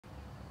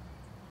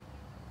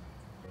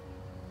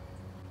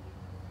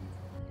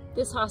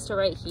This hosta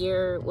right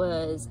here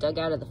was dug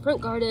out of the front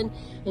garden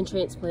and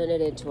transplanted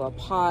into a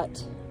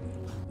pot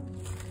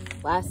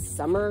last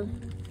summer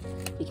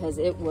because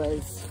it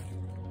was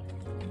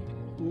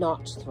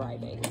not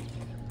thriving.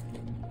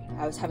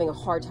 I was having a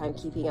hard time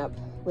keeping up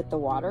with the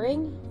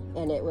watering,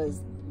 and it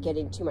was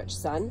getting too much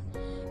sun,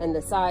 and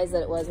the size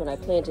that it was when I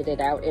planted it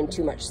out in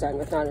too much sun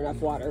with not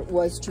enough water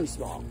was too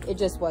small. It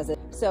just wasn't.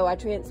 So I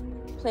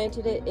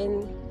transplanted it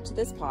into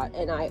this pot,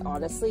 and I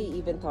honestly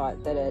even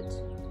thought that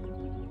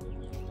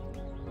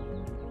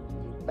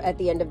at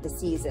the end of the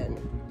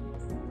season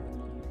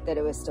that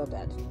it was still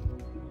dead.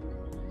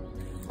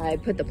 I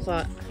put the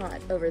pot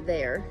over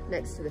there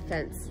next to the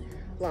fence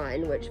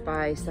line, which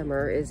by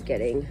summer is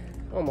getting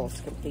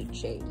almost complete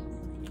shade.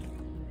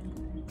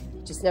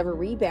 Just never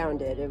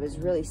rebounded. It was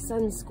really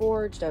sun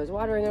scorched. I was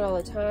watering it all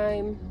the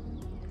time.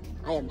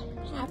 I am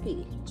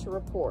happy to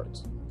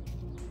report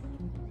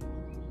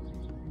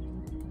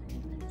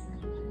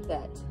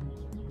that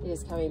it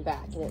is coming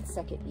back in its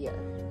second year.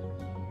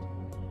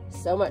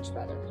 So much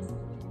better.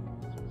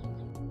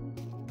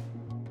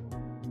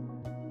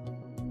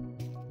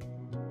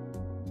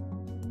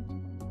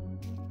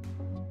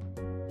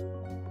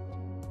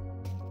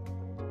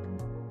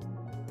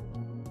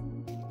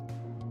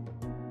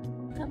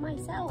 Look at my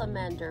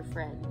salamander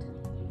friend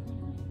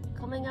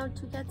coming out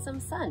to get some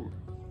sun.